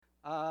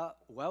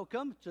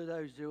Welcome to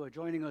those who are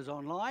joining us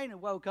online, and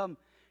welcome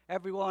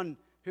everyone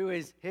who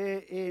is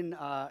here in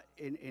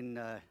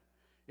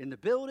the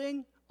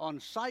building, on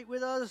site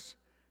with us.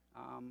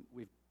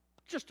 We've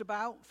just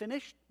about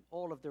finished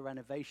all of the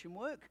renovation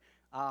work,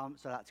 so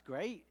that's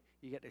great.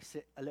 You get to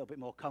sit a little bit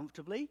more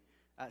comfortably.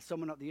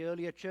 Someone at the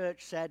earlier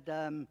church said,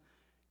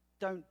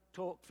 don't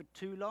talk for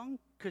too long,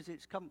 because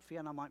it's comfy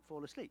and I might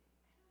fall asleep.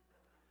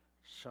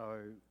 So,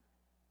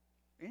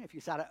 yeah, if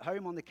you sat at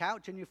home on the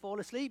couch and you fall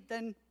asleep,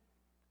 then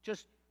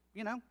just,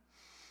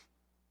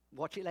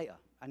 watch it later.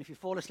 And if you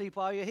fall asleep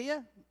while you're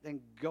here,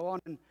 then go on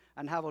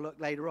and have a look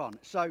later on.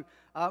 So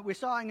we're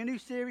starting a new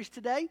series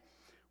today.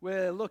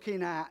 We're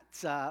looking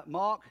at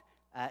Mark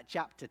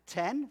chapter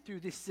 10 through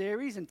this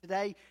series. And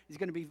today is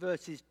going to be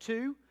verses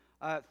 2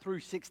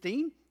 through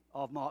 16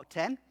 of Mark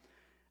 10.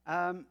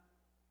 And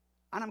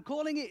I'm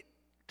calling it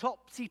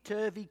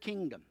Topsy-Turvy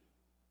Kingdom.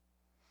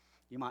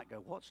 You might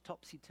go, what's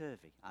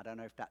topsy-turvy? I don't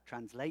know if that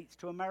translates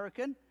to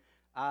American.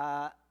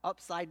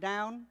 Upside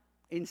down,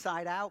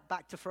 inside out,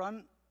 back to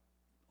front,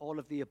 all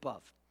of the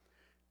above.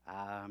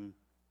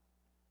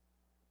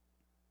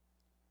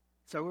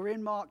 So we're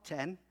in Mark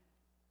 10,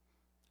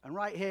 and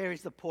right here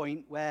is the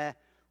point where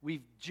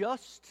we've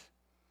just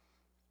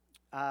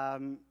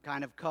kind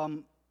of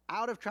come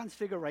out of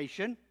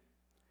Transfiguration,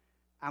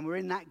 and we're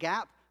in that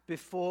gap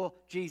before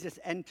Jesus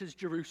enters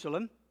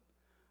Jerusalem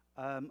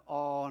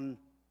on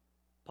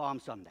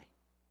Palm Sunday.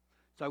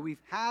 So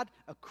we've had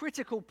a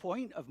critical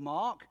point of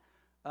Mark.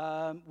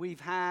 We've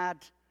had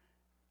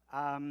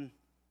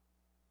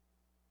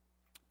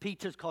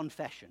Peter's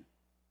confession.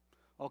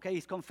 Okay,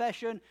 his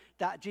confession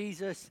that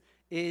Jesus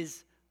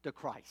is the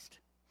Christ.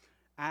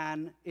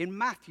 And in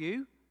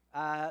Matthew,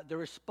 the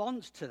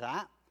response to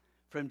that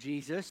from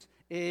Jesus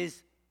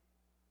is,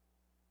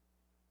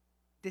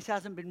 this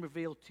hasn't been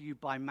revealed to you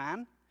by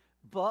man,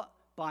 but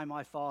by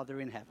my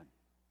Father in heaven.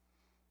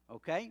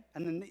 Okay,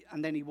 and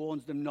then he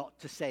warns them not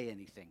to say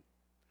anything.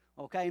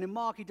 Okay, and in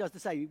Mark he does the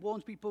same. He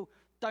warns people,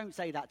 don't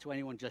say that to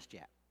anyone just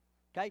yet.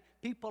 Okay,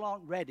 people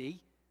aren't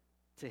ready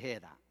to hear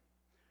that.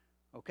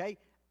 Okay,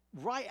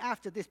 right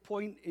after this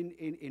point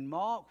in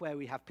Mark where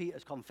we have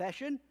Peter's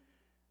confession,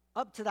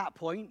 up to that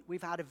point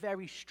we've had a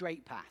very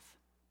straight path.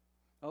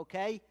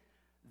 Okay,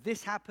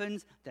 this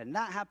happens, then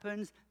that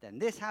happens, then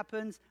this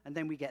happens, and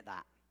then we get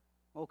that.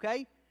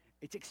 Okay,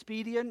 it's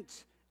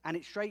expedient and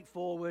it's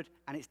straightforward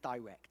and it's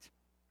direct.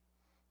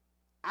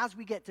 As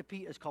we get to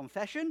Peter's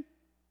confession,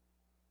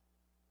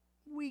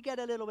 we get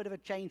a little bit of a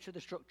change to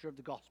the structure of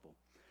the gospel.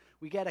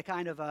 We get a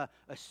kind of a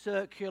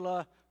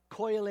circular,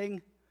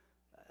 coiling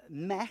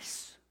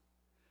mess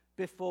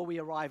before we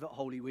arrive at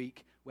Holy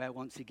Week, where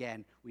once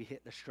again we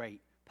hit the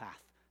straight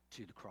path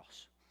to the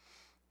cross.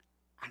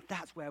 And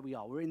that's where we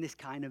are. We're in this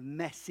kind of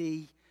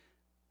messy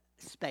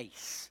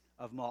space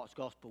of Mark's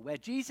gospel, where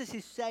Jesus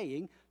is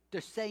saying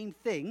the same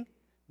thing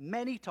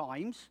many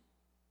times,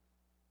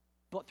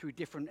 but through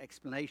different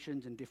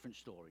explanations and different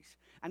stories.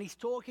 And he's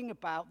talking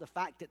about the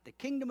fact that the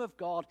kingdom of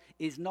God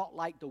is not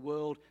like the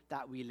world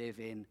that we live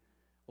in,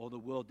 or the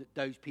world that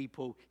those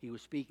people he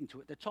was speaking to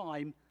at the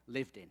time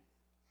lived in.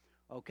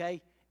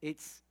 Okay?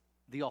 It's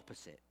the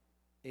opposite.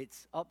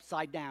 It's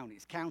upside down.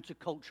 It's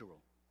countercultural.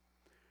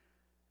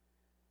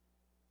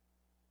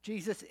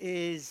 Jesus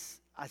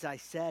is, as I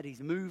said,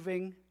 he's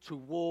moving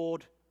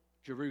toward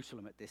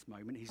Jerusalem at this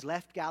moment. He's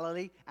left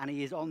Galilee and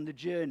he is on the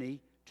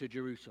journey to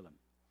Jerusalem.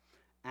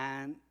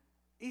 And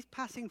he's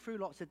passing through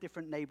lots of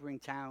different neighboring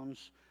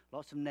towns,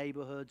 lots of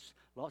neighborhoods,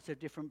 lots of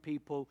different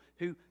people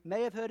who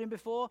may have heard him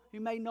before, who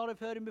may not have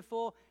heard him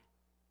before,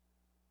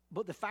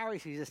 but the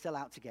Pharisees are still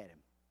out to get him.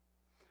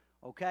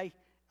 Okay?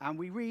 And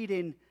we read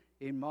in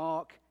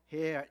Mark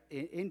here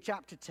in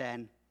chapter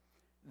 10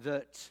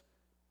 that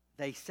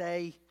they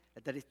say,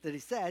 that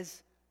it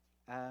says,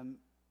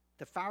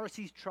 the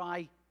Pharisees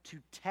try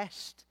to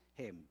test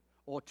him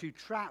or to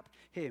trap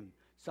him,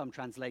 some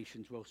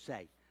translations will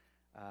say.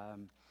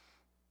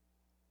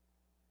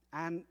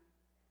 And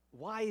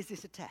why is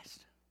this a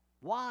test?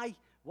 Why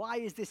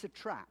is this a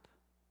trap?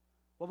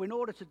 Well, in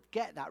order to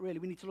get that, really,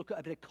 we need to look at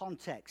a bit of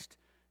context.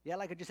 Yeah,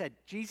 like I just said,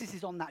 Jesus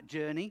is on that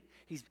journey.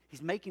 He's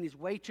making his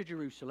way to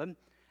Jerusalem.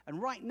 And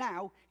right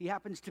now, he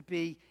happens to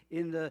be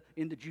in the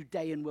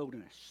Judean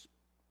wilderness.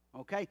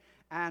 Okay?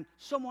 And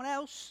someone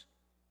else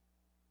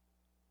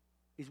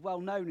is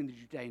well known in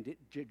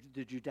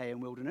the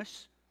Judean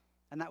wilderness,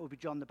 and that would be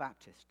John the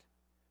Baptist.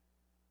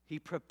 He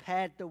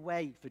prepared the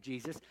way for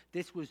Jesus.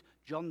 This was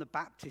John the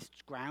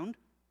Baptist's ground.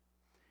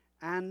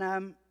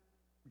 And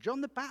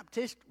John the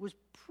Baptist was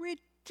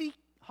pretty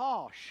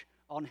harsh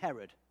on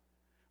Herod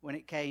when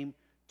it came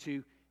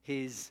to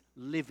his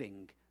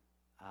living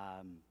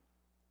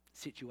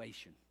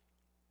situation.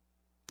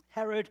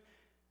 Herod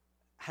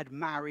had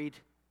married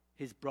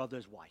his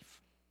brother's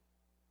wife.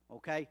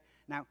 Okay?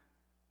 Now,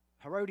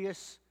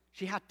 Herodias,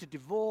 she had to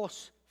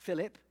divorce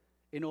Philip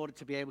in order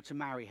to be able to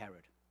marry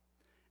Herod.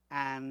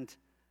 And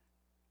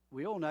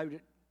we all know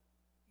that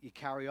you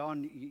carry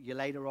on, you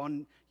later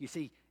on, you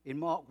see in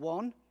Mark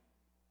 1,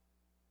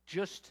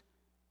 just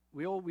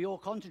we all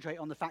concentrate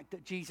on the fact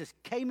that Jesus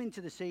came into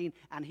the scene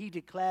and he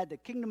declared the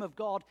kingdom of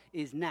God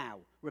is now.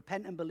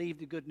 Repent and believe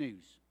the good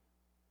news.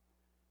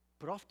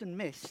 But often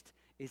missed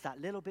is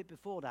that little bit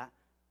before that,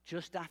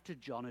 just after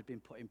John had been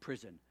put in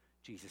prison,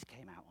 Jesus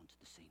came out onto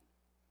the scene.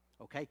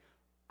 Okay?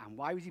 And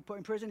why was he put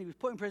in prison? He was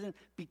put in prison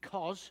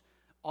because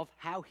of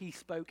how he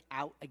spoke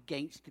out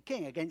against the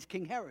king, against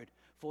King Herod,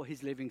 for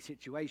his living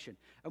situation.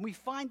 And we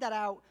find that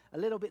out a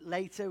little bit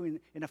later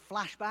in a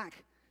flashback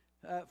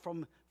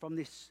from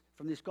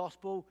this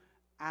gospel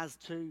as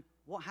to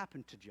what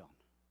happened to John.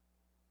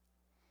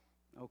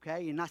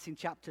 Okay, and that's in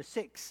chapter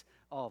 6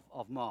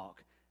 of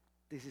Mark.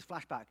 This is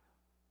flashback.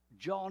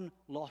 John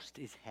lost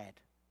his head.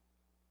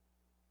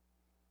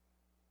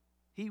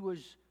 He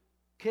was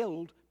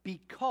killed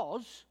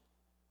because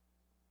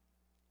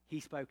he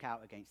spoke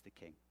out against the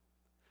king.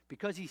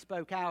 Because he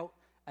spoke out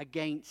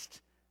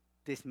against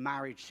this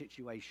marriage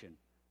situation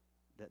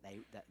that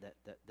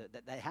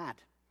they had.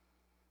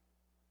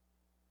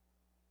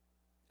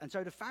 And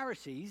so the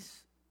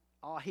Pharisees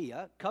are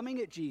here coming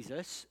at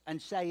Jesus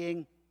and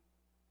saying,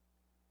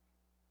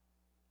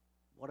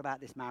 what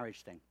about this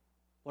marriage thing?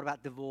 What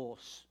about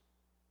divorce?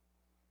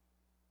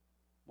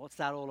 What's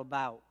that all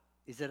about?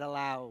 Is it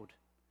allowed?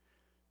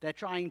 They're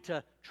trying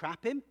to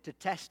trap him, to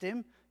test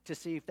him, to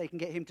see if they can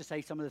get him to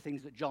say some of the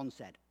things that John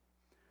said.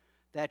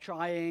 They're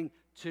trying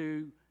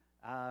to,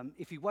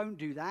 if he won't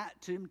do that,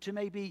 to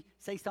maybe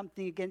say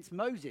something against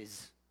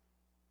Moses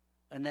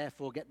and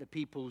therefore get the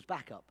people's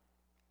backup.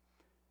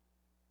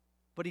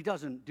 But he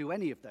doesn't do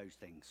any of those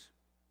things.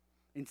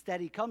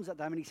 Instead, he comes at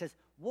them and he says,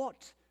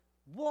 What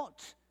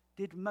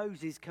did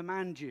Moses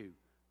command you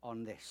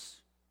on this?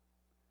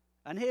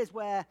 And here's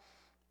where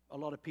a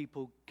lot of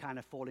people kind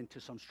of fall into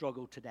some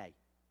struggle today.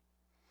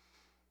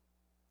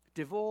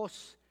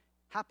 Divorce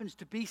happens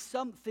to be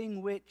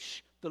something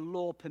which the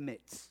law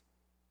permits.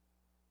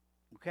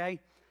 Okay?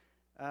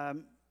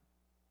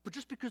 But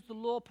just because the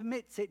law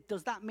permits it,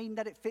 does that mean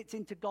that it fits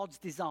into God's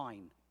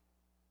design?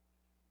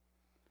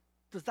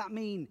 Does that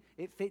mean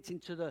it fits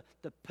into the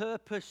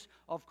purpose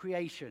of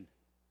creation?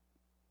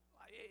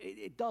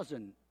 It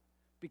doesn't.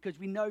 Because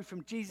we know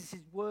from Jesus'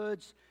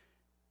 words,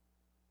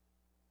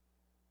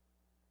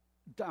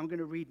 that I'm going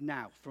to read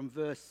now from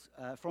verse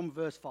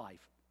 5.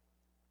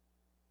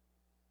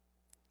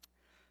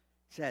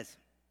 It says,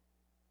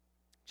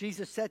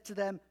 Jesus said to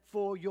them,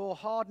 for your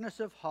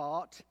hardness of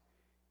heart,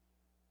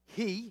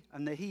 he,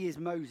 and the he is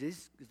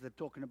Moses, because they're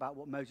talking about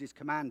what Moses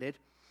commanded,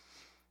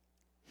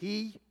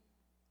 he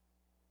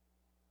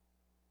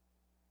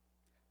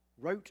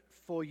wrote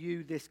for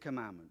you this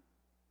commandment.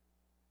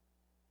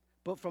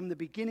 But from the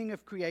beginning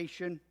of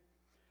creation,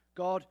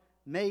 God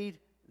made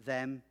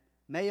them,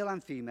 male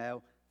and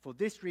female. For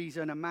this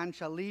reason, a man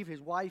shall leave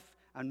his wife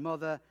and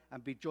mother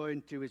and be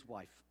joined to his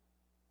wife.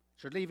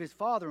 Should leave his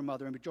father and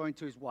mother and be joined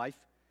to his wife,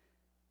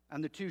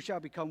 and the two shall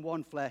become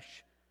one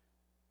flesh,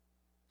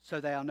 so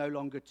they are no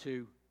longer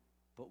two,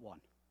 but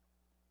one.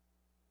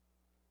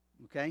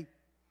 Okay?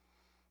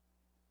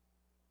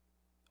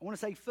 I want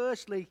to say,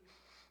 firstly,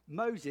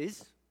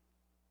 Moses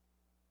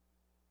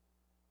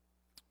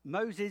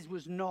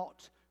was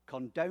not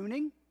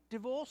condoning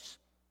divorce.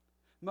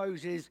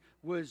 Moses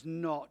was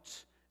not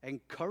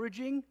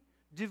encouraging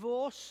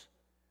divorce.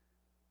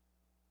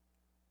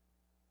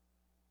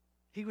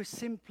 He was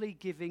simply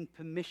giving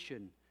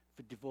permission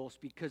for divorce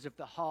because of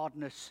the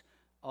hardness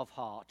of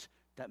heart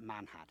that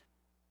man had.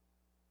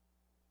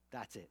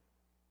 That's it.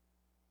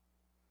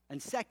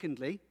 And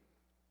secondly,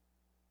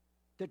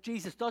 that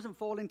Jesus doesn't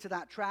fall into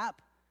that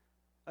trap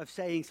of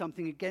saying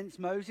something against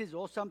Moses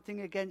or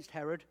something against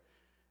Herod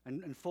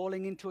and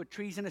falling into a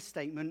treasonous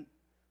statement.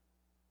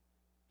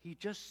 He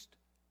just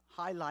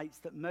highlights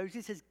that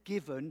Moses has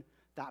given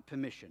that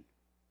permission.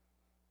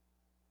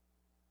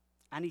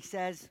 And he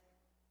says,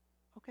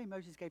 okay,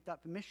 Moses gave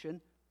that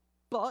permission,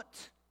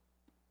 but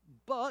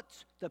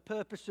the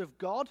purpose of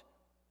God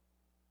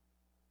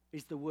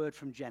is the word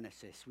from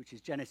Genesis, which is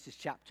Genesis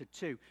chapter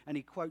 2. And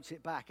he quotes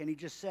it back and he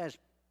just says,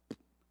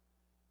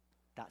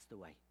 that's the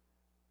way.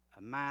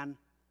 A man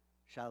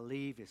shall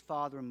leave his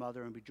father and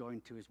mother and be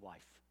joined to his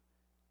wife.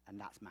 And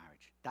that's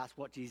marriage. That's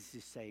what Jesus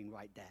is saying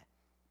right there.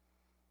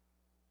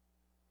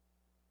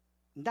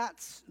 And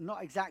that's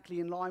not exactly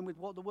in line with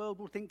what the world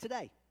will think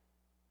today.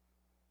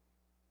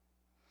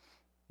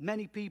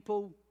 Many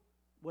people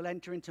will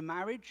enter into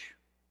marriage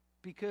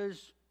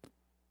because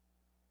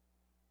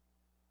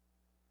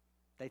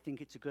they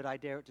think it's a good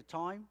idea at the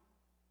time,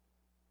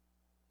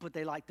 but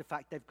they like the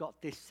fact they've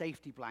got this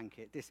safety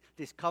blanket,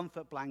 this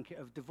comfort blanket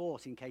of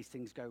divorce in case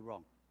things go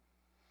wrong.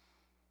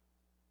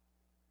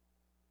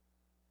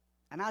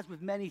 And as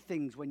with many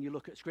things when you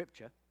look at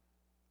Scripture,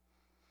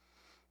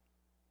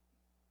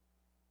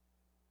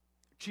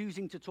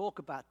 choosing to talk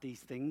about these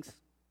things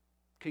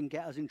can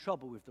get us in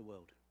trouble with the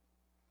world,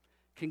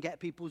 can get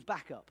people's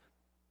back up,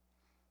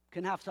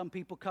 can have some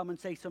people come and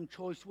say some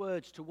choice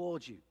words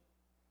towards you.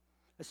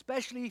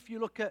 Especially if you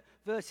look at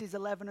verses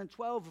 11 and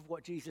 12 of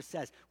what Jesus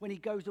says, when he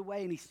goes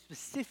away and he's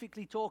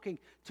specifically talking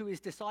to his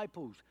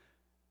disciples.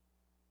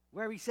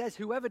 where he says,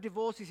 whoever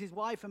divorces his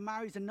wife and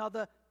marries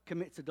another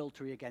commits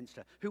adultery against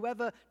her.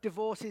 Whoever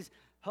divorces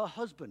her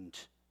husband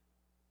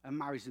and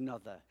marries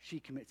another, she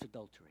commits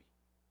adultery.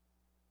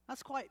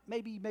 That's quite,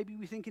 maybe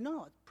we're thinking,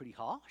 oh, that's pretty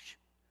harsh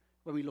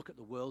when we look at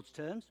the world's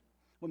terms,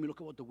 when we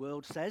look at what the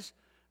world says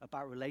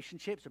about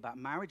relationships, about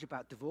marriage,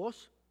 about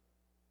divorce.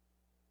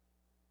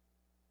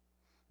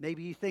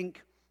 Maybe you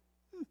think,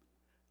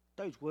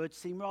 those words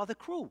seem rather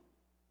cruel.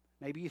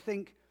 Maybe you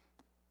think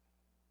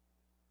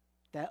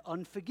they're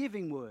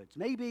unforgiving words.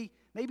 Maybe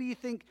you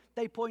think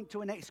they point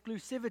to an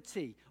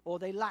exclusivity or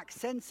they lack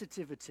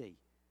sensitivity.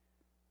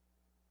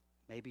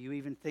 Maybe you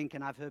even think,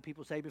 and I've heard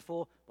people say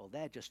before, well,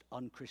 they're just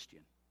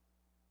unchristian.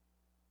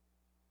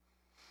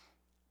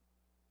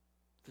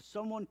 For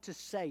someone to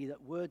say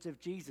that words of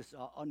Jesus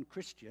are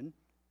unchristian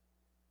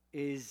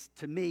is,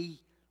 to me,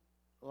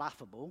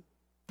 laughable,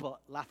 but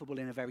laughable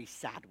in a very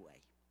sad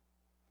way.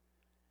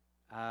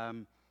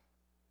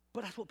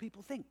 But that's what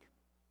people think.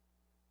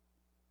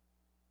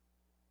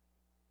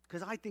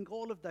 Because I think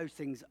all of those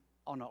things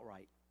are not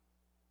right.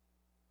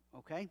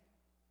 Okay?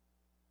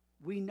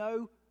 We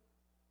know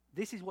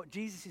this is what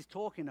Jesus is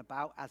talking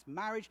about as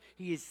marriage.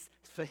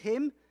 For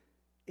him,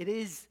 it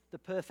is the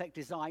perfect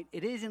design.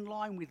 It is in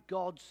line with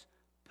God's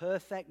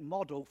perfect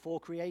model for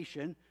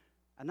creation.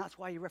 And that's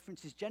why he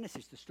references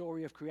Genesis, the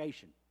story of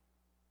creation.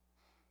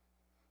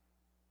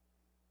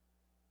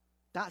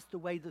 That's the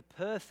way, the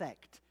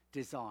perfect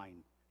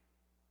design.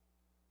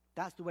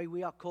 That's the way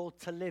we are called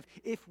to live.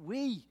 If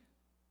we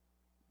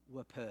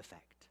were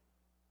perfect.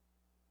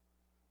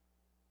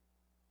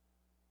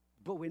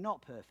 But we're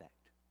not perfect.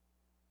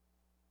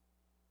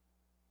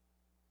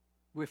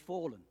 We're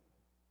fallen.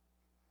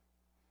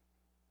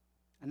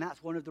 And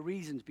that's one of the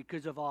reasons,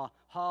 because of our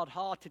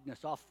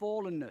hard-heartedness, our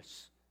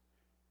fallenness,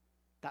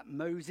 that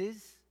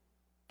Moses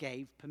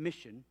gave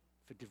permission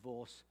for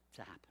divorce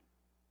to happen.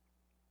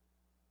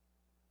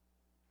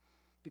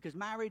 Because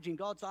marriage in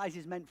God's eyes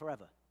is meant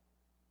forever.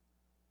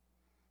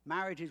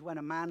 Marriage is when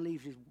a man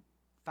leaves his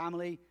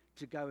family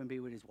to go and be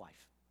with his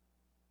wife.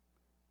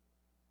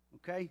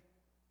 Okay?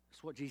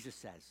 That's what Jesus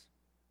says.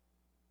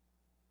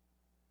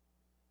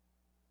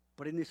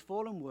 But in this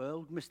fallen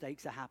world,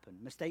 mistakes are happen.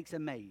 Mistakes are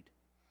made.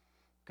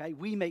 Okay?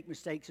 We make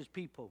mistakes as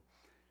people.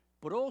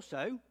 But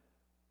also,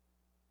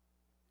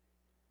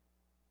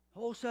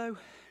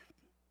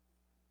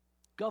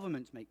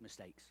 governments make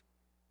mistakes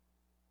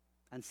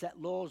and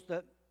set laws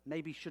that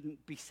maybe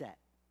shouldn't be set.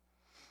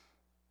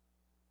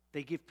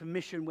 They give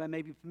permission where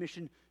maybe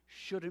permission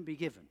shouldn't be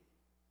given.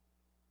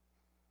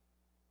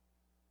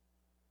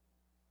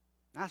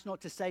 That's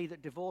not to say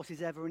that divorce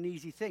is ever an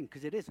easy thing,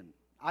 because it isn't.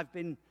 I've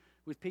been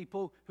with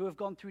people who have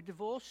gone through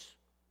divorce.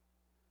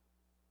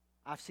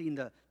 I've seen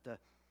the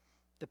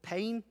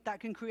pain that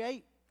can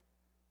create.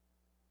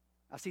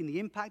 I've seen the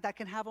impact that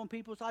can have on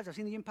people's lives. I've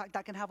seen the impact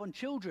that can have on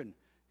children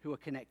who are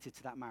connected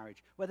to that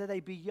marriage, whether they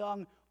be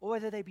young or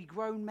whether they be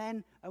grown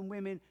men and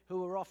women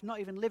who are off not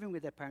even living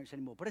with their parents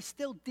anymore, but are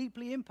still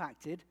deeply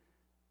impacted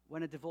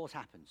when a divorce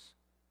happens.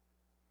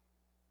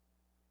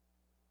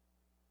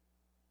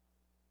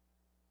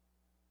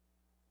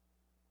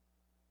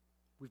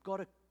 We've got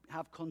to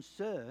have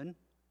concern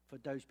for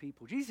those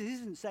people. Jesus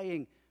isn't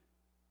saying,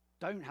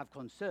 don't have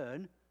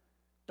concern,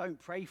 don't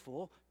pray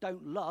for,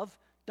 don't love,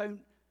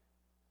 don't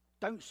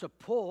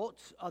support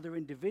other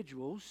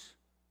individuals.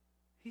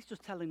 He's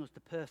just telling us the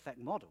perfect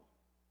model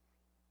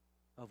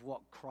of what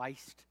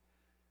Christ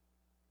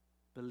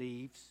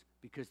believes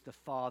because the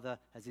Father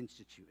has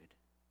instituted.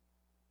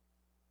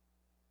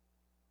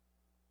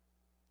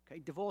 Okay,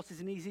 divorce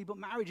isn't easy, but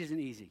marriage isn't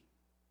easy.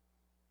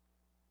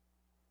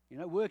 You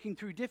know, working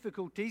through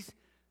difficulties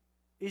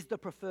is the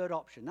preferred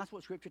option. That's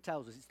what Scripture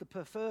tells us. It's the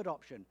preferred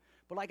option.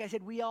 But like I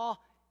said, we are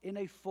in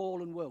a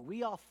fallen world.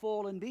 We are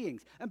fallen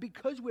beings. And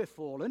because we're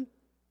fallen,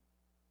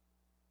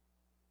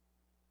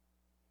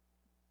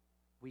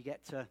 we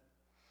get to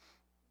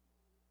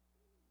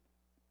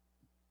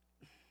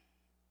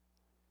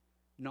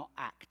not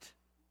act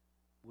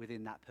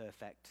within that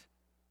perfect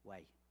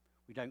way.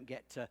 We don't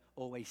get to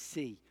always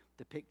see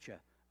the picture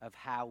of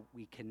how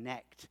we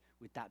connect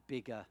with that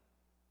bigger,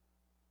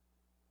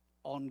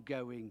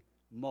 ongoing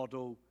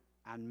model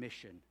and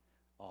mission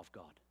of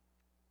God.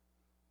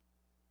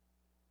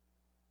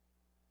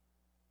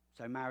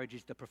 So marriage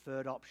is the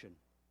preferred option.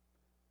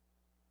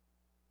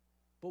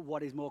 But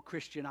what is more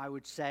Christian, I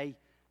would say,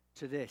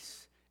 to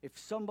this? If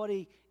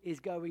somebody is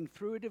going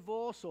through a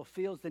divorce or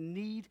feels the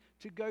need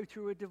to go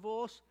through a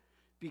divorce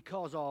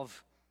because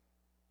of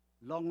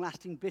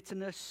long-lasting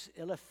bitterness,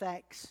 ill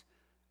effects,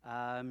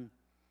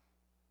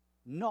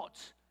 not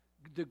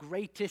the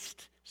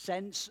greatest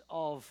sense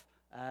of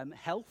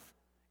health,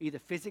 either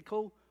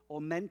physical or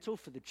mental,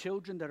 for the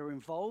children that are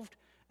involved,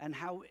 and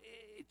how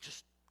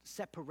just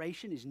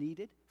separation is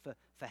needed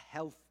for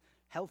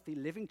healthy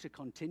living to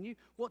continue.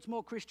 What's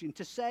more Christian?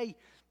 To say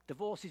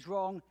divorce is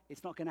wrong,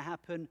 it's not going to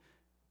happen,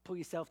 pull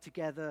yourself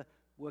together,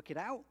 work it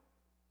out,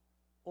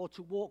 or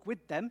to walk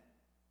with them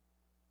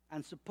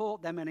and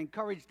support them and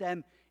encourage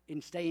them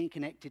in staying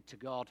connected to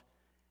God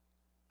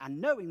and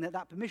knowing that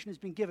that permission has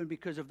been given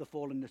because of the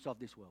fallenness of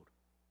this world.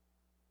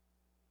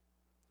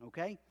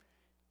 Okay?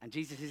 And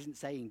Jesus isn't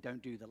saying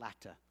don't do the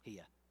latter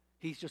here.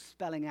 He's just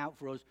spelling out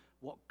for us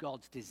what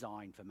God's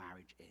design for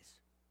marriage is.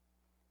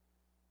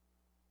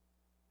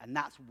 And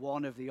that's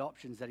one of the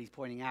options that he's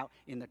pointing out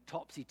in the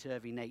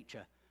topsy-turvy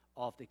nature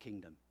of the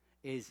kingdom,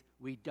 is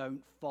we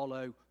don't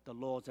follow the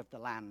laws of the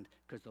land,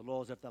 because the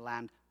laws of the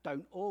land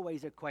don't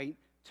always equate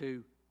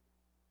to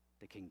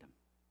the kingdom.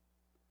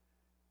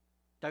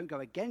 Don't go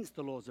against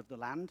the laws of the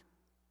land,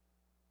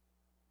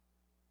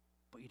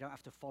 but you don't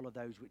have to follow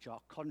those which are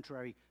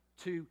contrary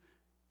to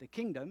the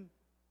kingdom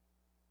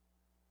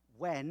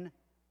when,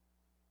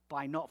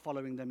 by not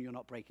following them, you're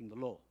not breaking the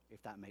law,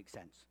 if that makes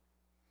sense.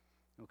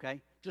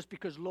 Okay? Just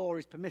because the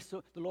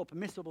law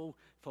permissible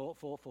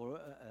for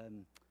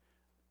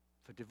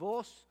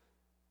divorce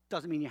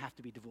doesn't mean you have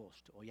to be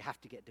divorced or you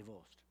have to get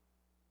divorced.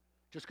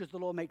 Just because the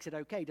law makes it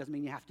okay doesn't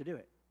mean you have to do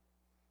it.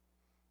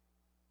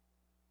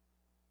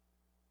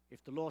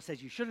 If the law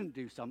says you shouldn't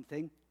do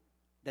something,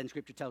 then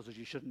Scripture tells us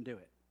you shouldn't do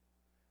it.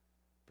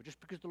 But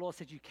just because the law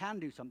says you can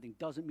do something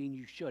doesn't mean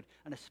you should,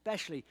 and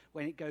especially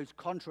when it goes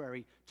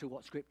contrary to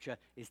what Scripture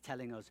is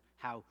telling us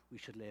how we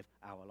should live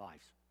our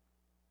lives.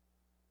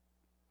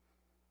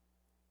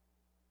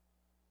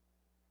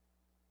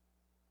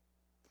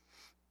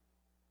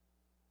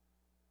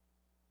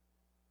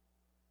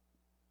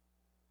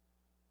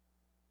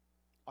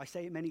 I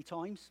say it many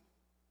times,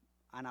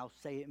 and I'll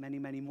say it many,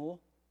 many more,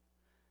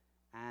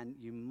 and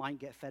you might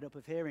get fed up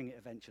of hearing it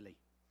eventually.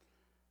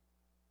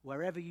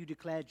 Wherever you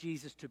declare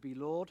Jesus to be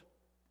Lord,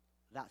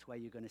 that's where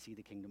you're going to see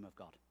the kingdom of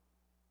God.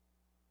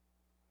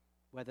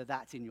 Whether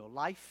that's in your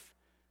life,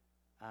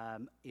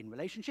 in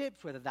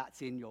relationships, whether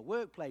that's in your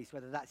workplace,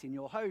 whether that's in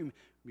your home,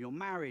 your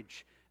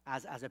marriage,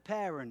 as a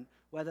parent,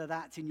 whether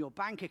that's in your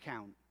bank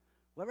account,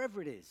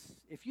 wherever it is,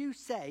 if you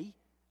say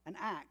and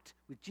act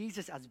with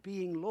Jesus as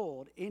being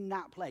Lord in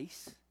that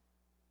place,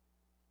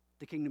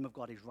 the kingdom of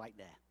God is right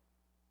there.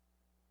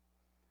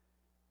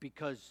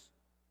 Because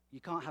you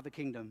can't have a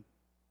kingdom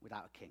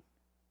without a king.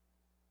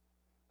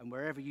 And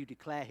wherever you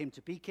declare him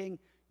to be king,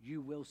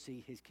 you will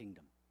see his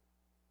kingdom.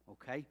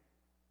 Okay?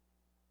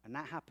 And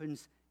that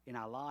happens in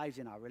our lives,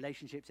 in our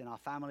relationships, in our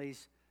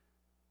families.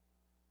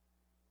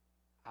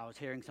 I was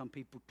hearing some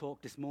people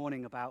talk this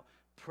morning about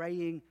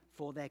praying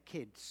for their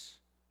kids.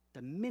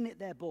 The minute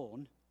they're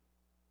born,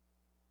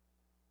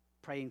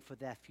 praying for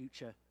their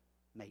future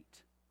mate.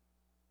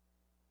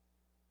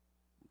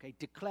 Okay,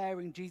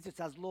 declaring Jesus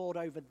as Lord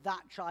over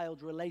that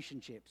child's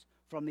relationships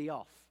from the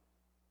off.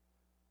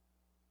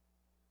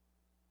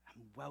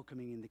 And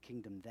welcoming in the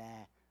kingdom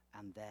there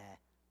and there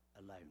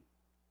alone.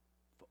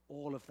 For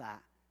all of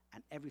that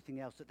and everything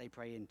else that they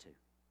pray into.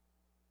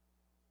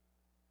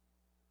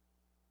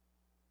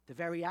 The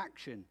very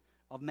action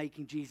of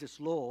making Jesus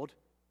Lord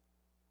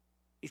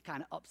is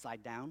kind of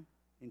upside down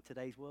in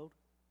today's world.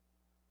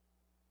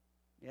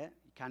 Yeah,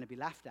 you kind of be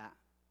laughed at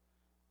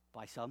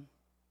by some.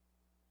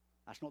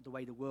 That's not the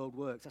way the world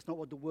works. That's not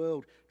what the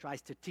world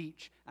tries to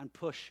teach and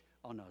push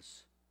on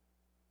us.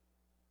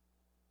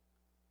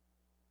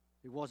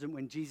 It wasn't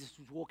when Jesus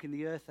was walking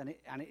the earth, and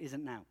it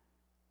isn't now.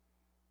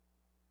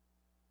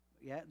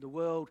 Yeah, the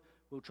world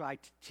will try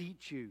to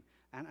teach you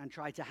and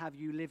try to have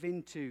you live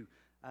into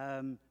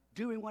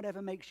doing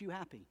whatever makes you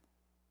happy.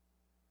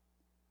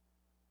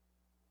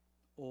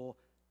 Or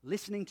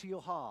listening to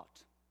your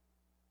heart.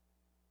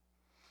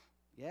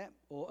 Yeah,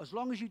 or as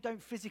long as you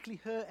don't physically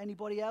hurt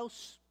anybody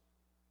else,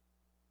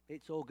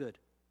 it's all good.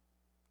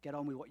 Get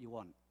on with what you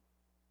want.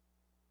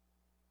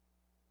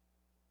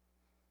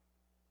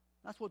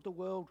 That's what the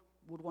world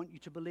would want you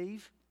to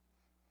believe.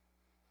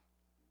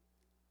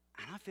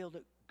 And I feel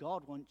that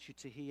God wants you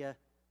to hear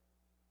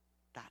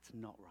that's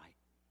not right.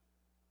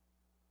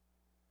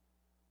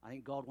 I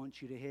think God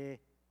wants you to hear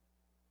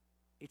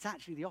it's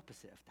actually the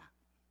opposite of that.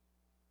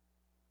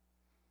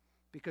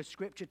 Because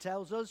Scripture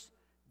tells us,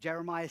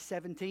 Jeremiah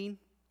 17,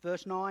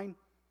 verse 9,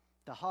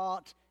 the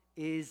heart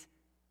is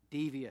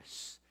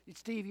devious.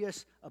 It's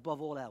devious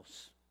above all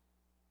else.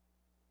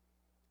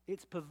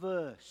 It's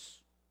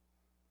perverse.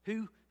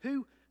 Who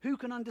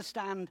can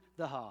understand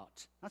the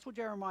heart? That's what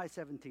Jeremiah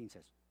 17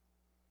 says.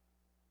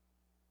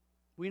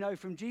 We know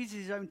from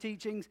Jesus' own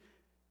teachings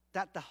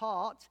that the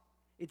heart,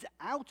 it's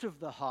out of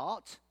the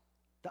heart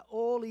that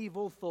all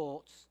evil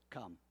thoughts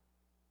come.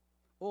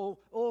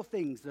 All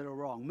things that are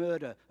wrong,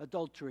 murder,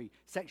 adultery,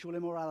 sexual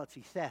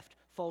immorality, theft,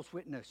 false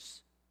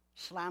witness,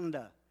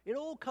 slander, it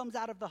all comes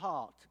out of the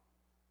heart.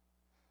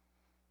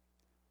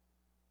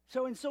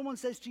 So when someone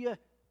says to you,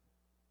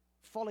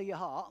 follow your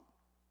heart,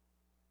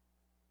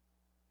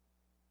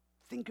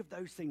 think of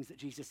those things that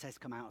Jesus says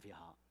come out of your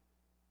heart.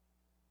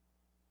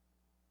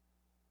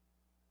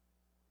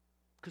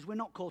 Because we're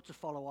not called to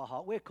follow our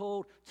heart. We're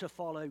called to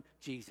follow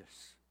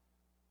Jesus.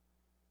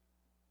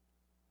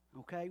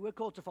 Okay? We're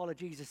called to follow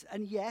Jesus.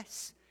 And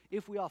yes,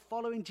 if we are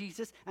following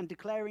Jesus and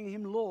declaring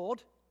him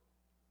Lord,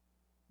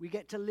 we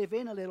get to live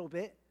in a little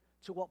bit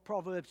to what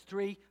Proverbs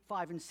 3,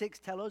 5, and 6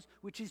 tell us,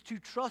 which is to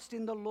trust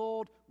in the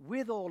Lord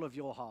with all of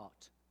your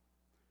heart.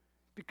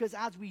 Because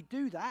as we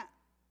do that,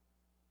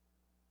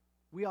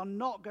 we are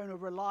not going to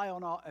rely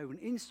on our own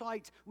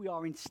insight. We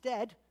are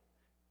instead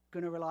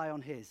going to rely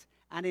on his.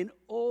 And in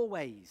all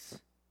ways,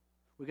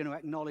 we're going to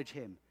acknowledge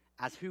him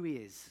as who he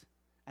is.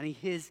 And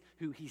he is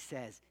who he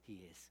says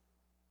he is.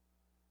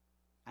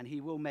 And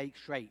he will make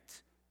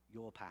straight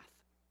your path.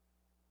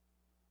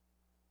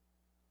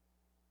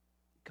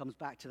 It comes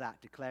back to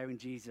that, declaring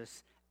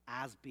Jesus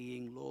as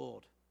being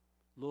Lord.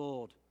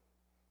 Lord.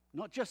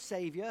 Not just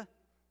Savior,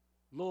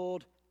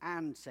 Lord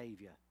and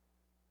Savior.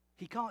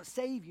 He can't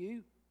save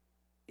you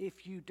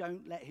if you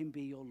don't let him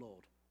be your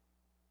Lord.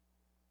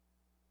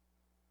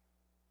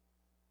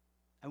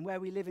 And where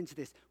we live into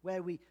this,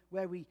 where we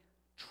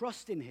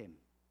trust in him,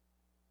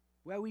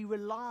 where we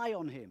rely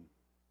on him,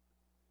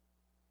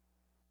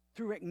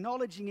 through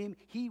acknowledging him,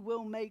 he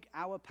will make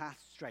our path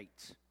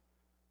straight.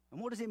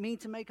 And what does it mean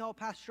to make our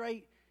path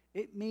straight?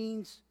 It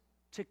means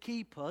to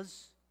keep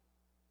us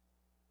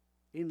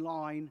in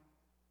line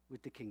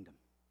with the kingdom.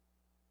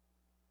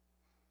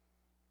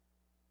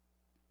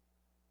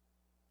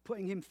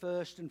 Putting him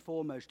first and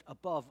foremost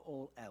above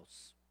all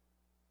else.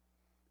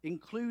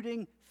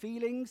 Including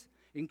feelings,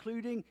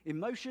 including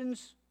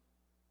emotions.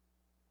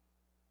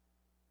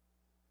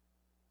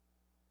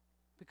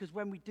 Because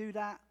when we do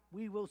that,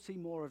 we will see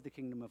more of the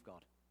kingdom of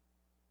God.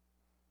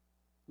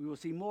 We will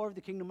see more of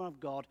the kingdom of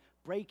God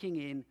breaking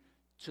in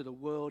to the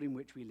world in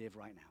which we live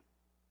right now.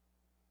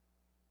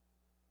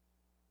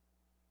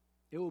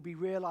 It will be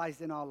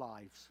realized in our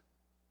lives.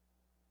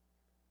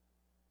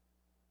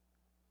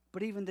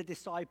 But even the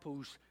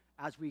disciples,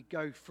 as we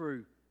go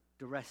through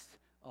the rest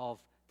of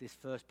this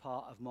first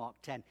part of Mark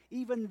 10,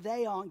 even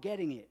they aren't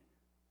getting it.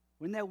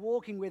 When they're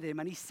walking with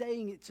him and he's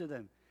saying it to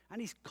them, and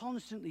he's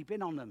constantly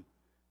been on them,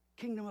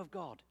 kingdom of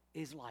God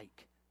is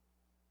like.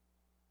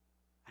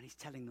 And he's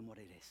telling them what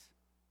it is.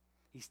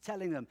 He's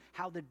telling them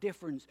how the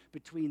difference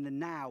between the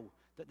now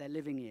that they're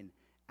living in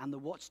and the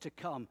what's to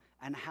come,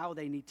 and how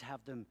they need to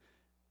have them,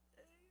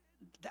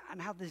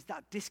 and how there's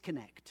that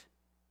disconnect.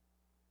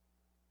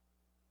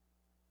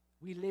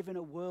 We live in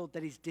a world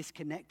that is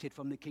disconnected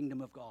from the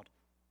kingdom of God.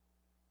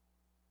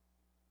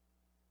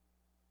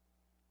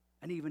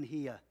 And even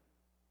here,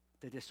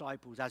 the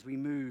disciples, as we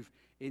move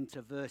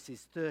into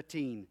verses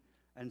 13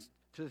 and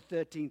to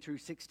 13 through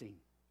 16,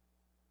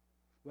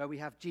 where we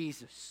have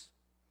Jesus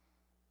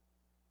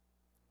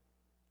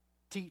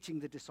teaching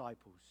the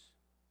disciples.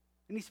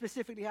 And he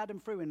specifically had them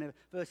through in the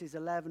verses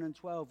 11 and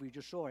 12, we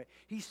just saw it.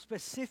 He's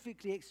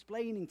specifically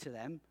explaining to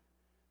them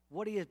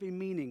what he has been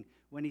meaning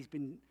when he's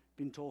been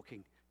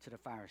talking to the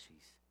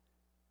Pharisees.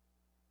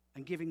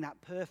 And giving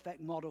that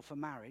perfect model for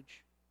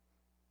marriage.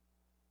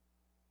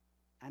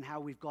 And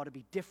how we've got to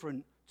be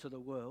different to the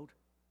world.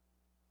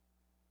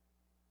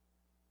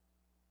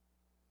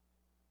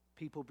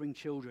 People bring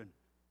children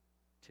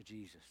to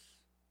Jesus.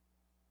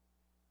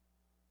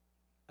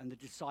 And the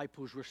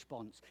disciples'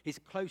 response, his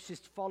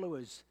closest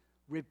followers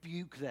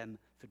rebuke them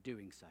for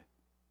doing so.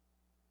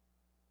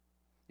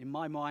 In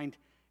my mind,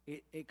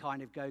 it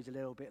kind of goes a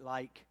little bit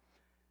like,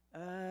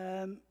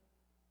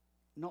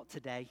 not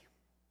today.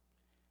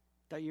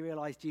 Don't you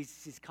realize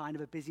Jesus is kind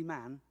of a busy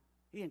man?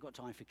 He ain't got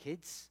time for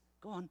kids.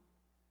 Go on.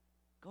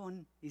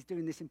 He's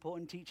doing this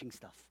important teaching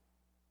stuff.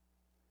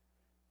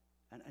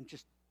 And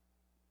just,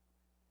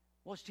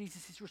 what's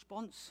Jesus'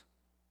 response?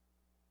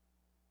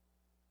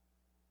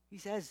 He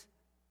says,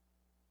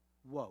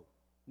 whoa,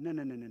 no.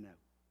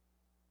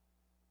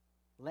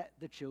 Let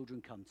the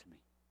children come to me.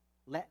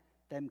 Let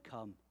them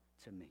come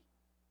to me.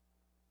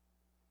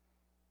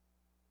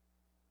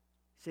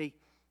 See,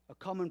 a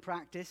common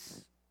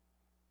practice,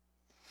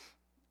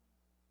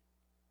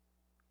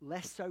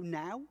 less so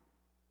now,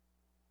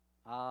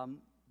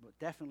 but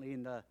definitely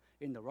in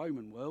the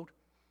Roman world,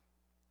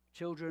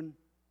 children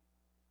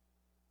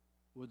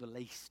were the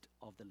least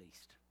of the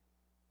least.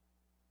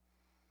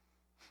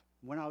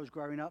 When I was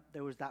growing up,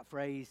 there was that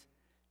phrase,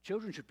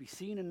 children should be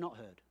seen and not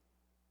heard.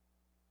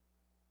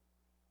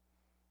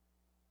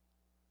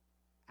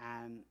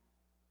 And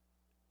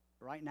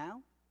right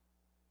now,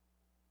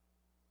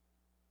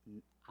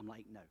 I'm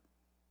like, no.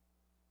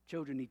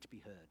 Children need to be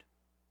heard.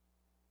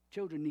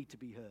 Children need to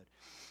be heard.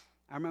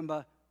 I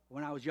remember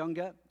when I was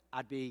younger,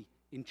 I'd be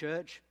in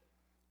church,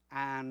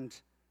 and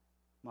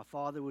my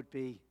father would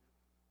be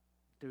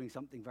doing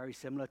something very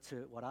similar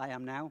to what I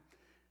am now,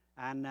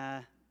 and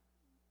a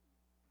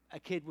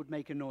kid would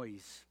make a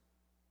noise,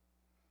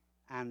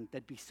 and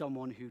there'd be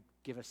someone who'd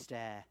give a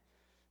stare.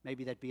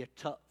 Maybe there'd be a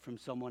tut from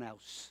someone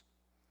else.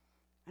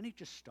 And he'd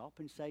just stop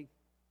and say,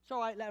 it's all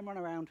right, let them run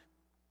around.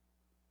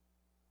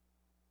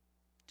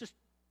 Just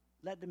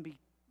let them be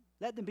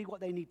what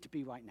they need to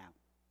be right now.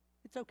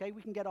 It's okay,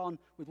 we can get on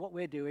with what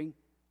we're doing.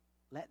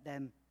 Let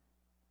them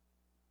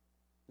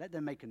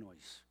make a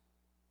noise.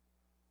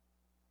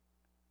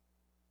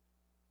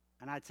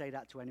 And I'd say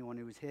that to anyone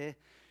who was here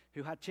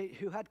who had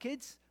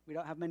kids. We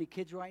don't have many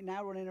kids right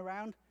now running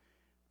around,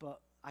 but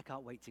I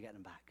can't wait to get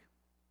them back.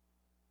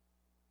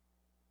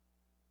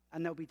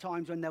 And there'll be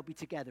times when they'll be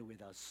together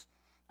with us,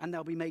 and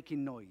they'll be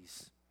making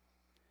noise.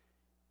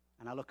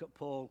 And I look at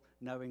Paul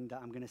knowing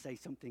that I'm going to say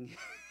something.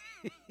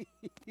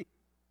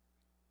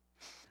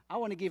 I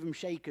want to give him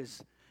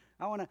shakers.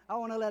 I want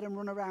to let him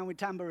run around with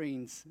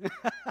tambourines.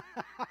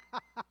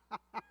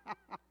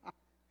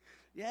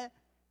 Yeah?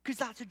 Because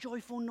that's a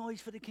joyful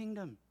noise for the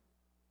kingdom.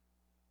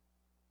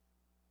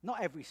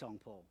 Not every song,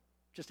 Paul.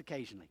 Just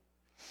occasionally.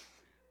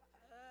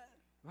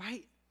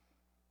 Right?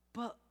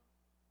 But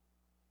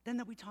then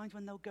there'll be times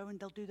when they'll go and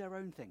they'll do their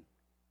own thing.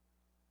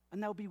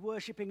 And they'll be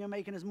worshipping and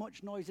making as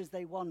much noise as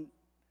they want.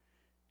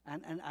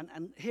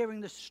 And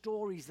hearing the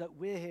stories that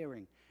we're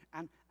hearing.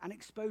 And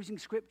exposing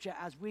Scripture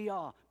as we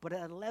are, but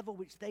at a level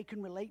which they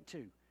can relate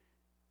to.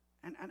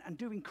 And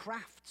doing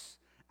crafts.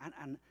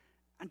 And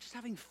just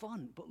having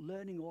fun, but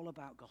learning all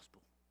about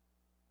gospel.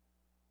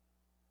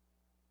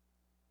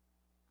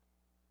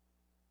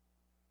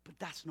 But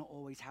that's not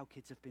always how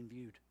kids have been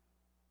viewed.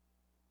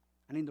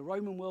 And in the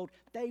Roman world,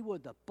 they were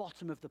the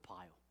bottom of the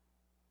pile.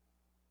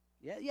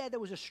 Yeah, there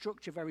was a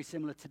structure very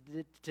similar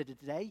to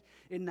today,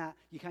 in that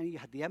you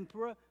had the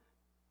emperor.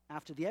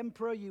 After the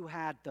emperor, you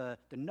had the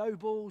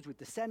nobles with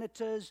the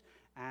senators,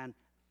 and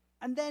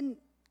then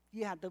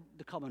you had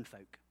the common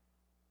folk.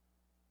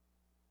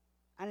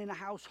 And in a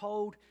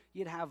household,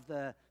 you'd have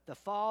the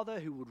father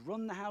who would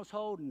run the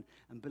household,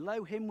 and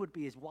below him would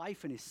be his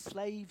wife and his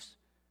slaves.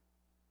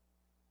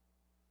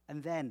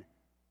 And then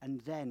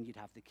you'd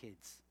have the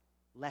kids,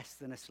 less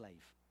than a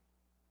slave.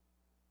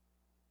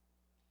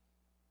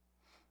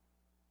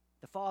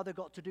 The father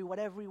got to do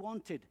whatever he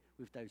wanted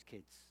with those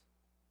kids.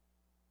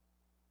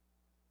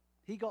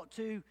 He got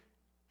to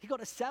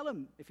sell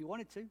them if he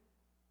wanted to.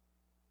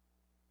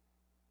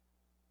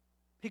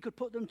 He could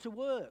put them to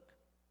work.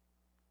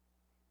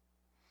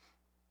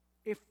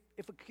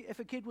 If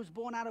a kid was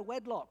born out of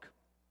wedlock,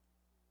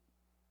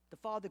 the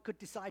father could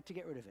decide to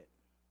get rid of it.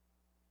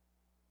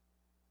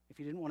 If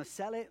he didn't want to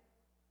sell it,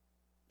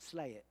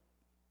 slay it.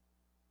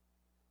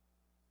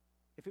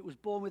 If it was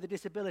born with a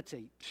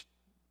disability,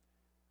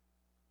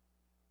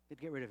 they'd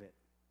get rid of it.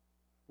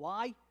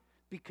 Why?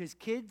 Because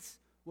kids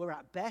were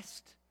at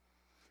best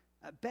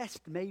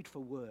made for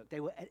work.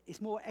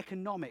 It's more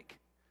economic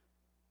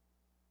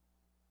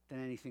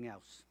than anything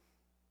else.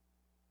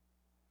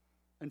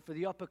 And for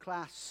the upper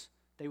class,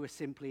 they were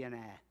simply an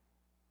heir.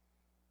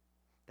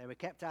 They were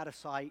kept out of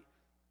sight.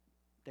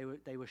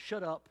 They were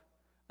shut up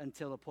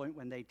until the point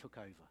when they took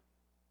over.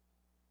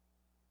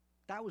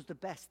 That was the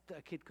best that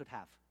a kid could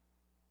have.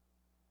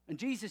 And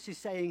Jesus is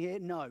saying here,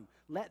 no,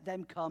 let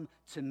them come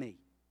to me.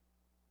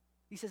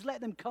 He says,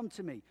 let them come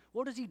to me.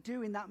 What does he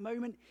do in that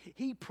moment?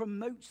 He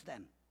promotes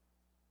them.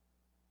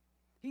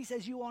 He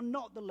says, you are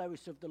not the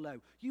lowest of the low.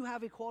 You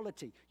have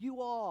equality.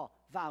 You are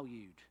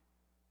valued.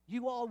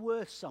 You are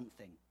worth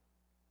something.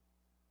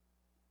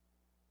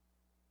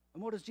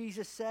 And what does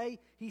Jesus say?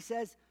 He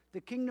says, the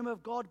kingdom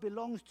of God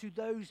belongs to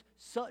those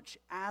such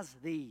as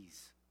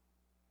these.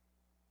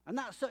 And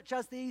that such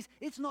as these,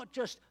 it's not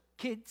just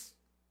kids.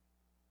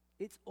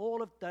 It's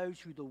all of those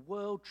who the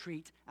world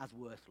treat as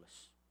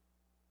worthless.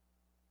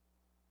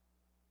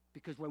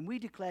 Because when we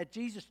declare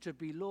Jesus to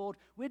be Lord,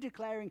 we're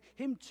declaring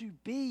him to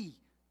be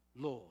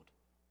Lord.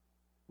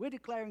 We're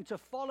declaring to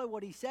follow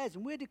what he says,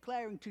 and we're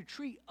declaring to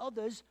treat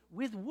others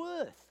with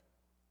worth.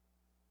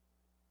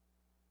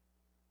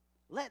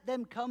 Let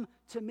them come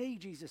to me,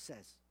 Jesus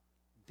says.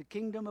 The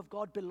kingdom of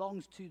God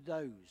belongs to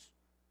those.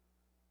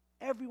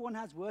 Everyone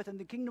has worth, and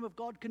the kingdom of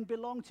God can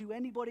belong to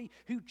anybody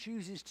who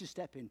chooses to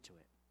step into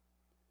it.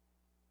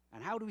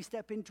 And how do we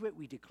step into it?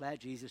 We declare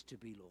Jesus to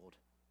be Lord.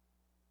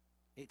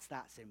 It's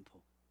that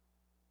simple.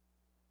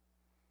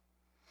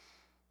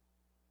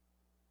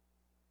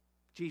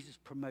 Jesus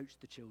promotes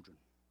the children.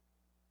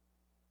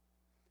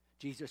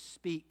 Jesus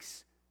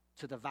speaks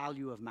to the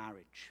value of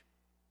marriage.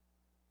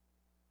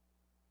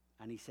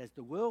 And he says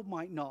the world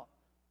might not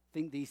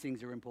think these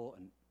things are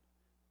important,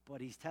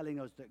 but he's telling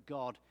us that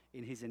God,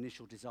 in his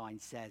initial design,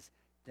 says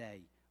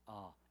they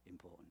are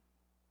important.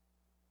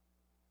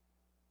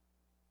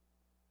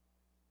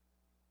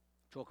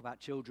 Talk about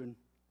children.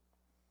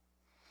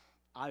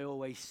 I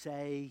always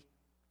say,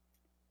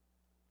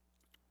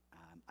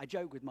 I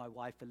joke with my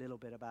wife a little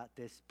bit about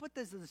this, but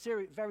there's a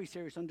very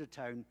serious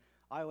undertone.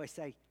 I always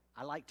say,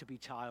 I like to be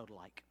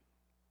childlike.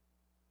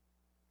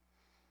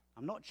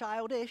 I'm not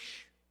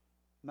childish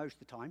most of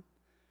the time,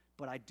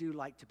 but I do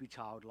like to be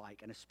childlike,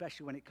 and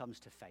especially when it comes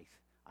to faith.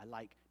 I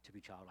like to be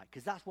childlike,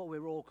 because that's what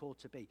we're all called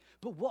to be.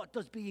 But what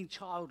does being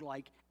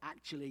childlike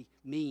actually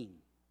mean?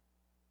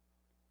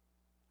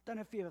 Don't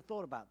know if you ever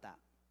thought about that.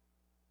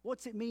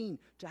 What's it mean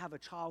to have a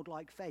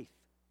childlike faith?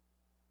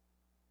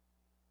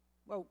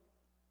 Well,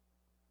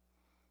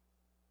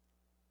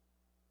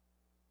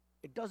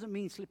 it doesn't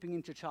mean slipping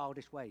into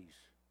childish ways.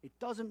 It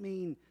doesn't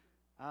mean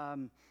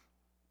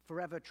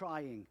forever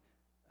trying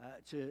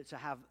to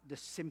have the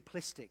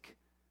simplistic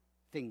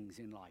things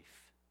in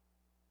life.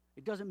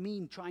 It doesn't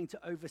mean trying to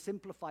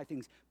oversimplify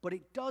things, but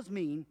it does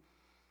mean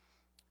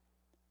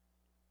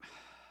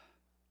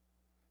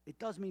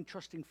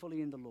trusting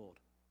fully in the Lord.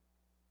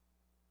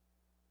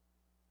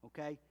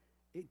 Okay?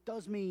 It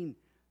does mean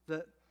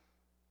that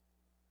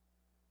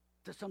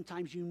that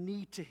sometimes you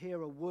need to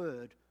hear a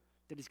word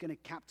that is going to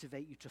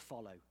captivate you to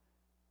follow.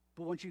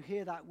 But once you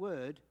hear that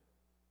word,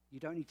 you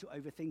don't need to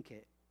overthink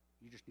it.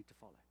 You just need to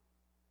follow.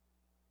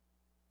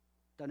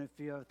 Don't know if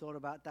you ever thought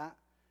about that.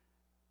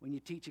 When you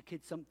teach a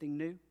kid something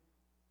new,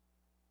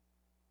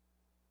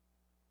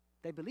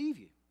 they believe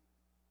you.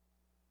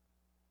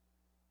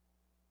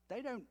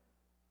 They don't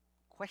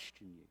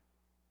question you,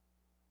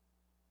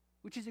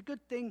 which is a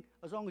good thing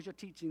as long as you're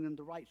teaching them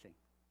the right thing.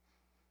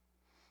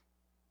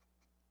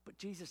 But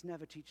Jesus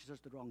never teaches us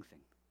the wrong thing.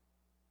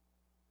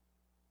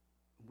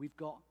 We've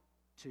got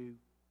to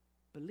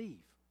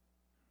believe.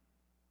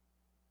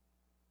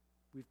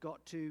 We've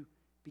got to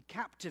be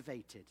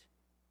captivated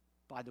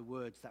by the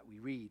words that we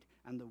read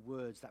and the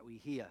words that we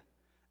hear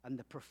and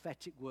the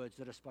prophetic words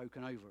that are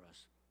spoken over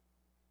us.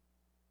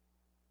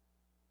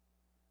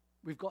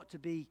 We've got to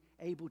be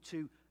able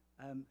to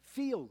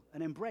feel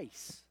and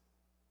embrace.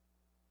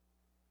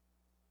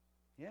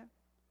 Yeah?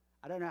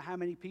 I don't know how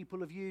many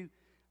people of you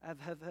have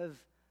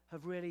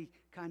really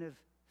kind of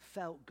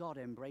felt God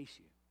embrace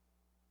you.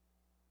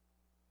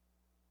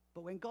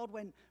 But when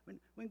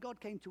God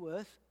came to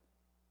earth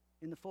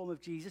in the form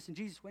of Jesus, and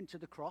Jesus went to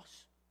the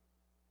cross,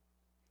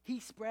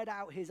 he spread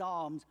out his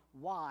arms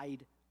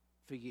wide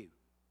for you.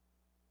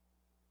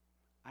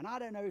 And I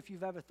don't know if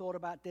you've ever thought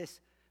about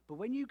this, but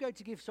when you go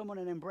to give someone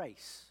an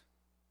embrace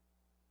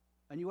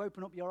and you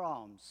open up your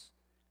arms,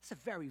 it's a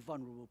very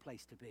vulnerable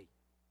place to be.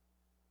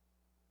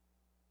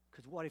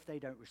 Because what if they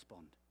don't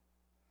respond?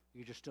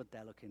 You just stood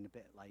there looking a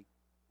bit like,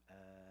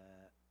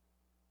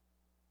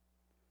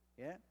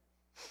 yeah?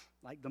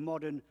 Like the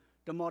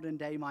modern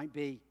day might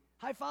be,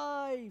 high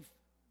five!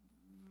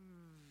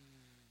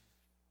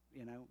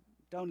 You know,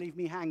 don't leave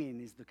me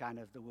hanging is the kind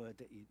of the word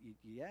that you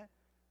yeah?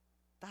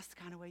 That's the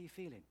kind of way you're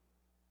feeling.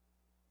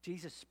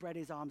 Jesus spread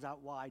his arms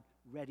out wide,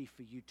 ready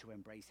for you to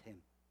embrace him.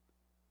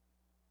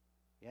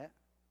 Yeah?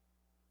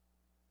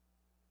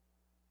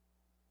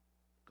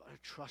 Got to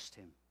trust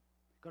him.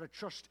 Got to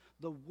trust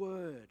the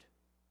Word.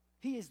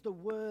 He is the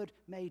Word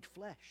made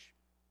flesh.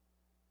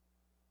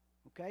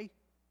 Okay?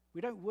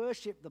 We don't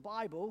worship the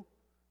Bible.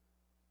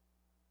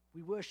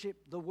 We worship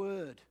the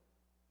Word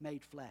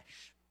made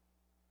flesh.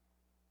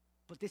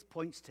 But this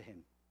points to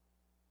him.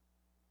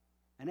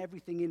 And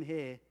everything in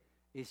here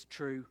is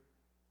true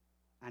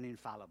and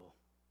infallible.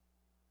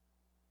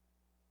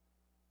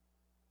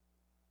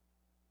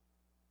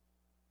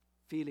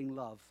 Feeling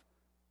love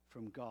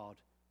from God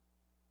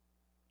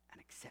and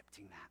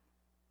accepting that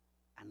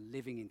and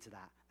living into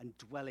that and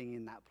dwelling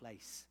in that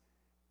place.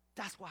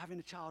 That's what having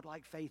a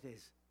childlike faith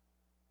is.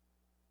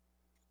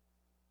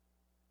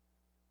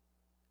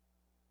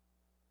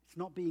 It's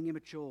not being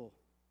immature.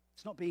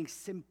 It's not being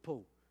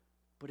simple,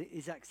 but it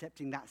is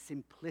accepting that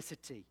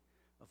simplicity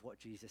of what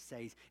Jesus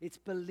says. It's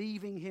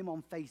believing him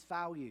on face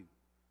value.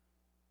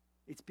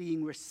 It's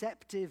being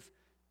receptive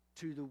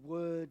to the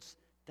words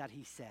that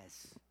he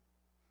says,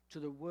 to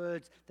the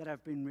words that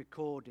have been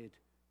recorded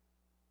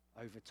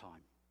over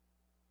time.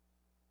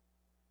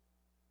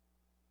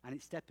 And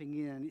it's stepping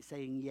in and it's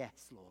saying,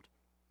 yes, Lord.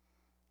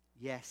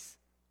 Yes,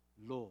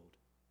 Lord.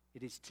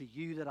 It is to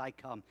you that I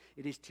come.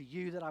 It is to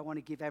you that I want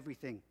to give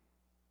everything.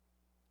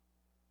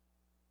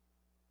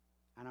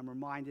 And I'm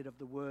reminded of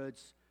the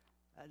words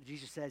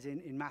Jesus says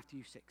in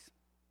Matthew 6.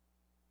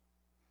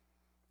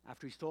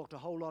 After he's talked a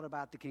whole lot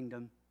about the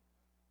kingdom,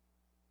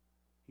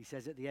 he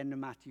says at the end of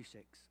Matthew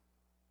 6,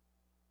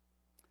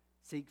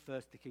 seek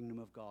first the kingdom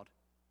of God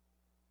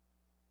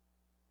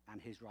and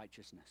his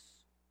righteousness,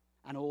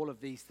 and all of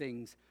these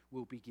things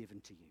will be given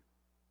to you.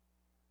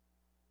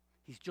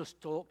 He's just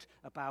talked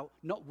about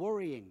not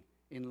worrying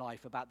in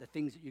life about the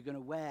things that you're going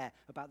to wear,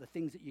 about the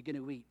things that you're going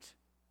to eat.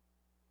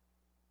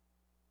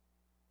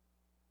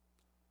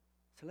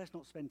 So let's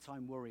not spend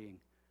time worrying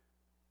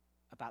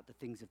about the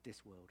things of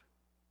this world.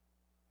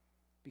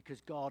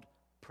 Because God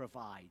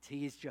provides.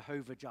 He is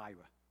Jehovah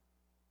Jireh.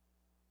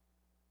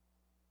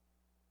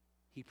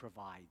 He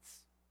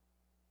provides.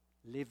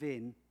 Live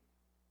in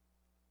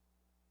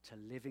to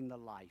living the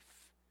life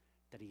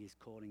that he is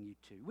calling you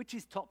to, which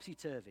is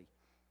topsy-turvy,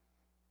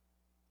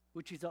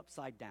 which is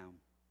upside down,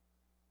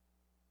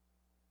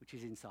 which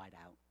is inside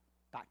out,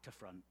 back to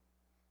front.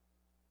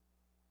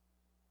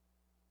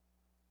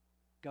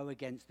 Go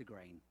against the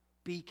grain.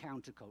 Be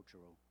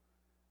countercultural.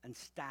 And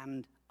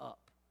stand up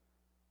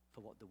for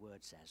what the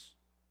word says.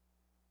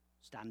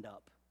 Stand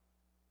up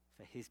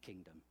for his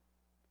kingdom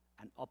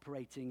and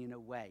operating in a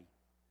way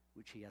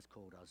which he has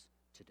called us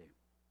to do.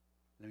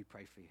 Let me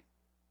pray for you.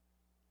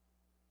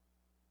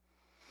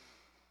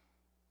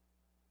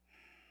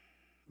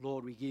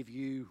 Lord, we give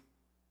you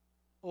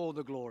all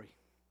the glory,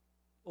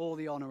 all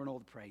the honor, and all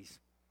the praise.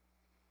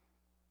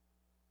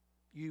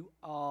 You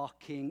are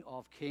King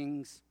of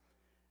kings.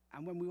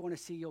 And when we want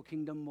to see your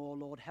kingdom more,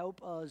 Lord,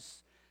 help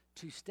us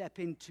to step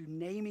into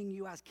naming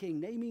you as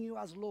King, naming you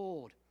as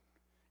Lord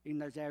in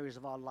those areas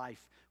of our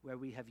life where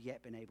we have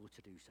yet been able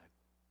to do so.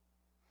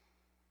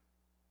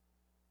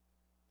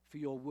 For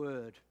your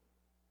word,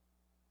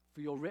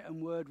 for your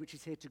written word, which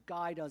is here to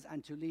guide us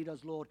and to lead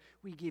us, Lord,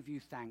 we give you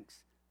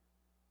thanks.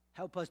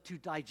 Help us to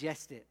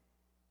digest it.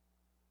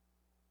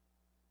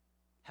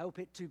 Help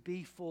it to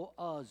be for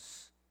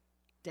us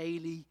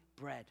daily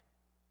bread.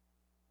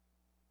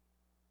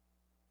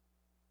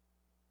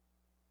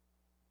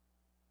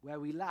 Where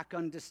we lack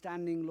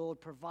understanding, Lord,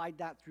 provide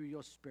that through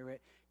your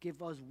Spirit.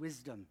 Give us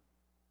wisdom.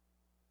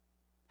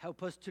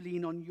 Help us to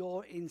lean on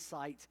your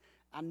insight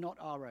and not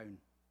our own.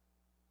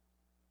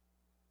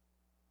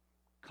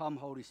 Come,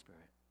 Holy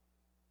Spirit.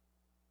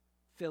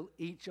 Fill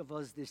each of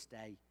us this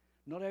day,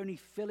 not only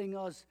filling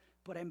us,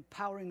 but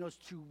empowering us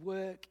to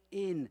work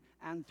in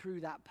and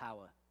through that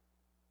power,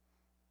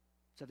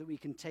 so that we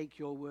can take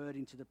your word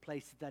into the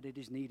places that it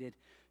is needed,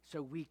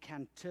 so we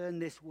can turn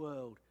this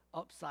world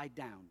upside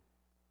down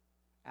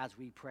as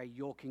we pray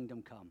your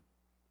kingdom come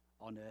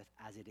on earth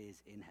as it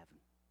is in heaven.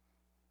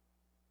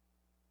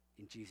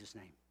 In Jesus'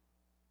 name,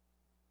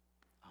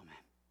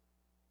 amen.